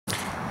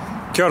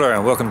Kia ora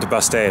and welcome to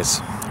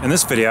Bustairs. In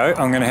this video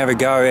I'm going to have a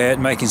go at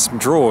making some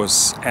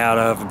drawers out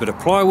of a bit of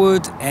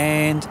plywood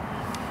and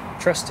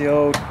trusty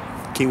old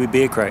kiwi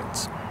beer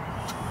crates.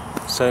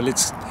 So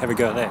let's have a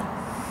go at that.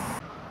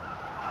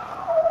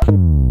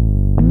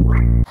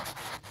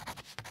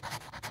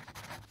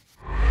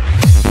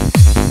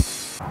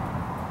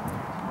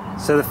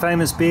 So the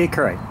famous beer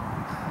crate,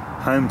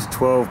 home to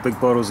 12 big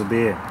bottles of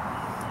beer.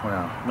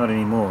 Well, not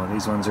anymore,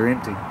 these ones are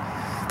empty.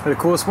 But of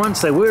course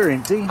once they were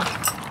empty,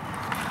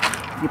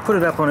 you put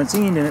it up on its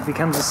end and it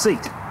becomes a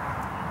seat.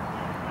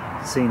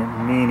 Seen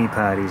at many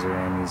parties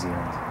around New Zealand.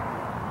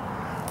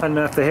 I don't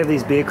know if they have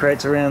these beer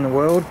crates around the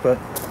world, but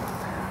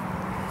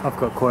I've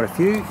got quite a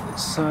few.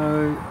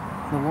 So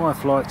the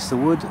wife likes the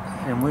wood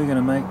and we're going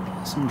to make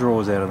some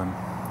drawers out of them.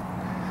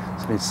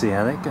 So let's see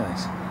how that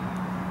goes.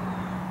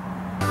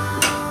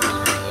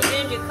 You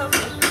earned your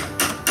coffee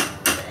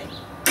today.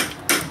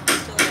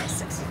 Still got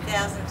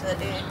 60,000 to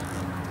do.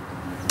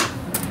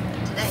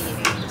 Today you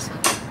earned this one.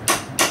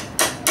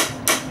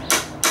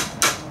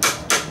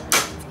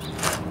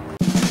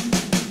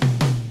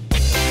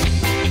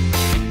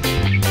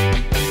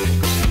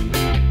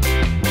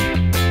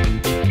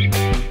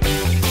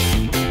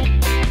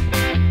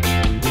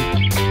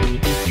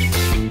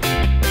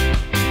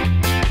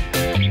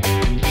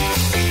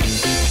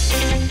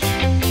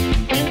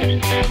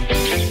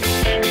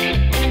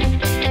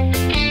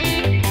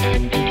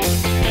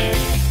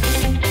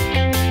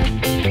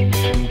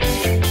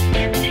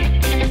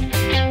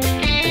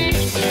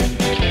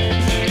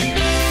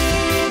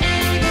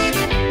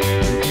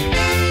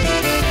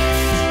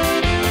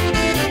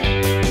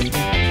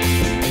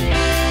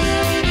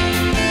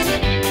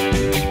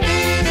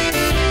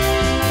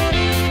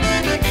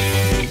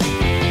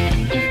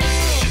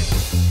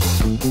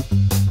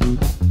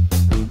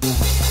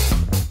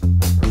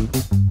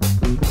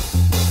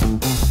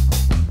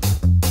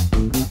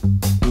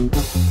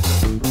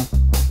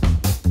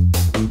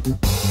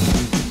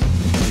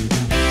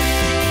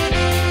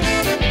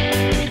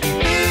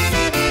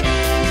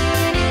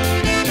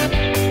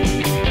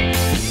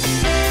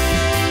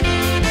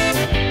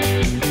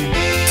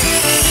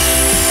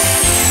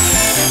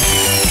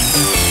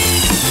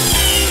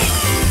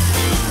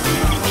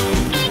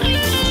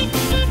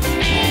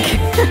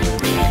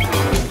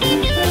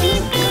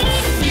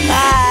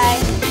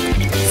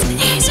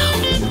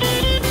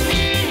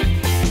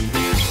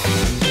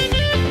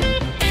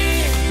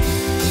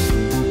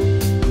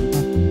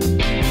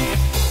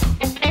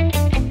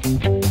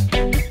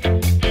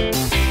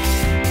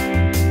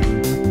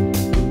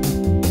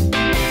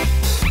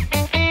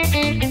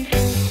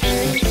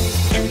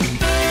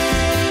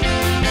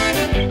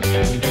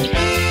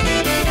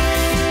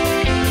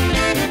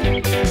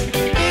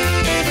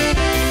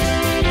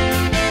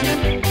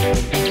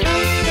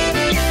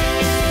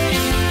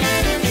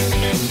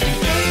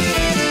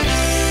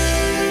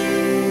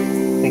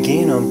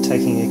 Again, I'm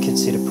taking a kit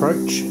set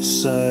approach,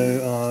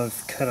 so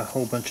I've cut a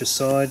whole bunch of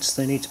sides.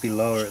 They need to be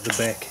lower at the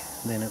back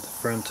than at the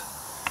front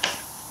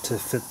to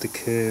fit the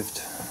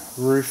curved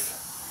roof.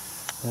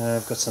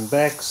 I've got some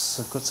backs,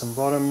 I've got some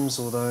bottoms,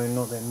 although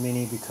not that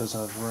many because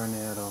I've run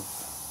out of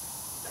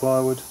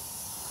plywood.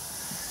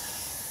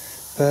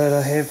 But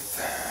I have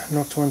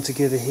knocked one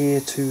together here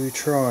to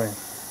try.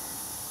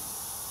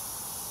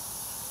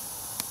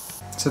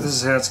 So this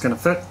is how it's going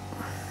to fit.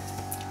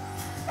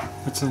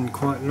 Fits in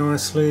quite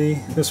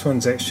nicely. This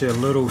one's actually a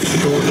little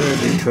shorter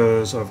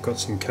because I've got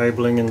some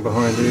cabling in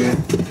behind here.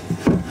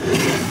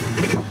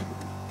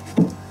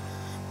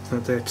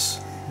 But that's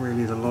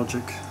really the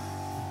logic.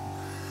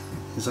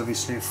 There's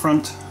obviously a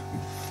front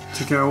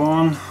to go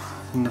on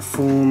in the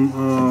form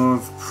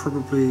of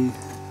probably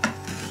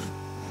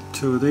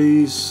two of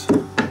these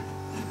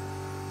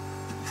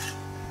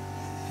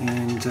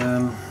and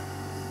a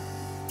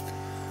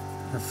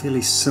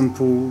fairly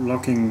simple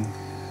locking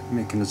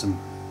mechanism.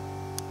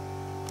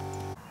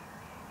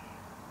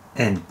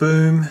 And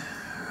boom,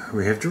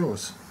 we have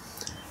drawers.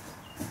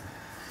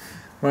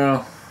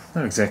 Well,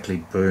 not exactly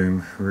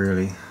boom,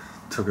 really.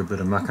 Took a bit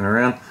of mucking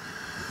around.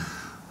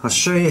 I'll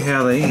show you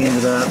how they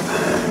ended up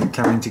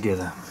coming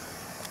together.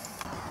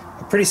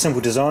 A pretty simple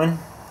design.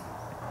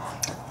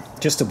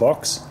 Just a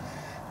box.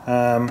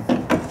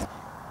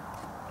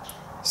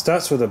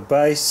 Starts with a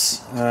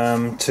base.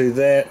 To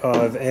that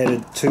I've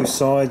added two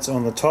sides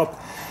on the top.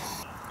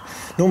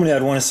 Normally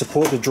I'd want to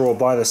support the drawer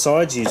by the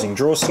sides using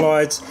drawer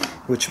slides,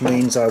 which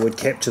means I would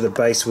capture the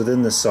base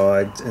within the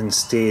side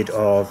instead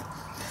of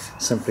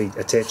simply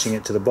attaching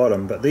it to the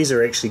bottom. But these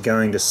are actually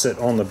going to sit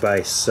on the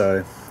base,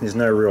 so there's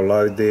no real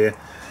load there.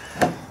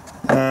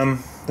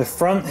 The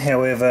front,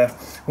 however,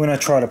 when I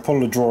try to pull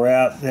the drawer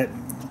out, there'd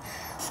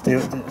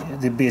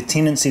be a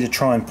tendency to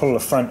try and pull the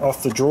front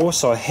off the drawer,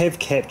 so I have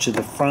captured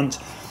the front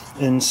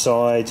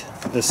inside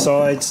the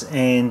sides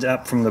and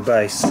up from the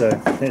base, so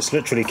that's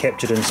literally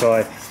captured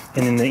inside,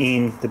 and in the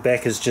end the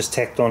back is just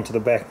tacked onto the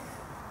back.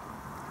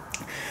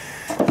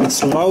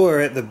 It's lower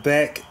at the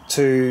back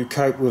to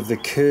cope with the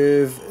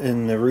curve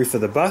in the roof of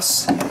the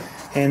bus,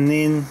 and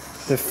then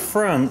the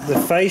front, the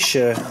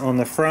fascia on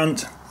the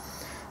front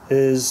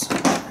is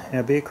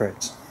our beer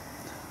crates.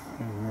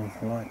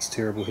 The light's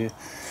terrible here.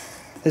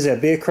 Here's our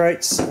beer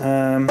crates,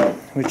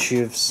 which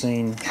you've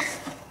seen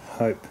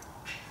Hope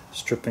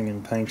stripping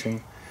and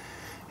painting,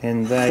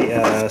 and they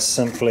are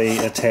simply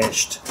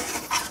attached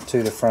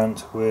to the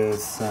front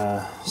with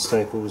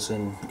staples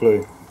and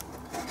glue.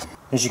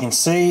 As you can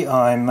see,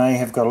 I may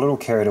have got a little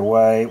carried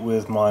away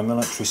with my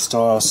military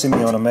style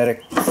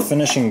semi-automatic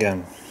finishing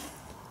gun,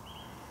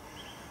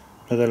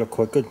 but they look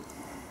quite good.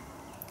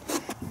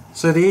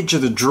 So the edge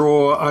of the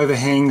drawer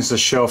overhangs the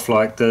shelf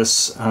like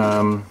this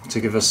to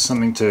give us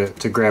something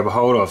to grab a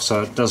hold of,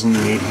 so it doesn't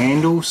need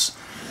handles.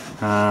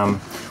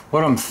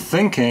 What I'm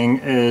thinking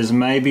is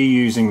maybe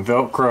using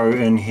Velcro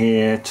in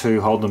here to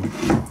hold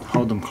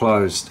them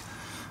closed.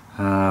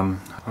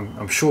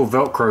 I'm sure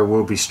Velcro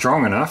will be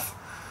strong enough.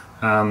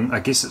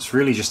 I guess it's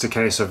really just a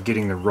case of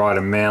getting the right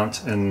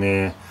amount in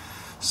there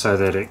so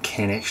that it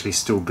can actually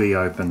still be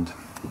opened.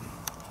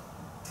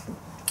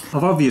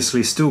 I've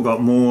obviously still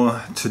got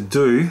more to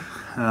do.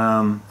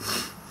 I'm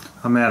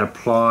out of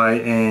ply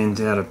and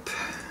out of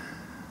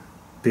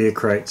beer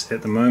crates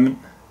at the moment,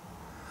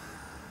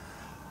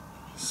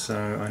 so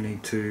I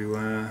need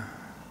to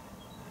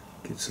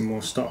get some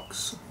more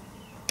stocks.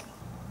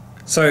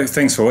 So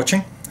thanks for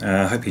watching.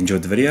 I hope you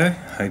enjoyed the video.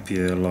 Hope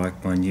you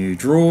like my new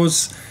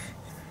drawers,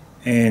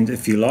 and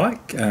if you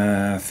like,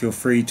 feel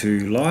free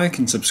to like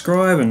and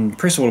subscribe and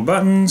press all the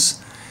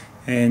buttons,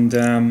 and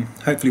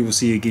hopefully we'll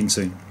see you again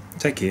soon.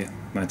 Take care.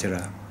 Mā te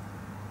rā.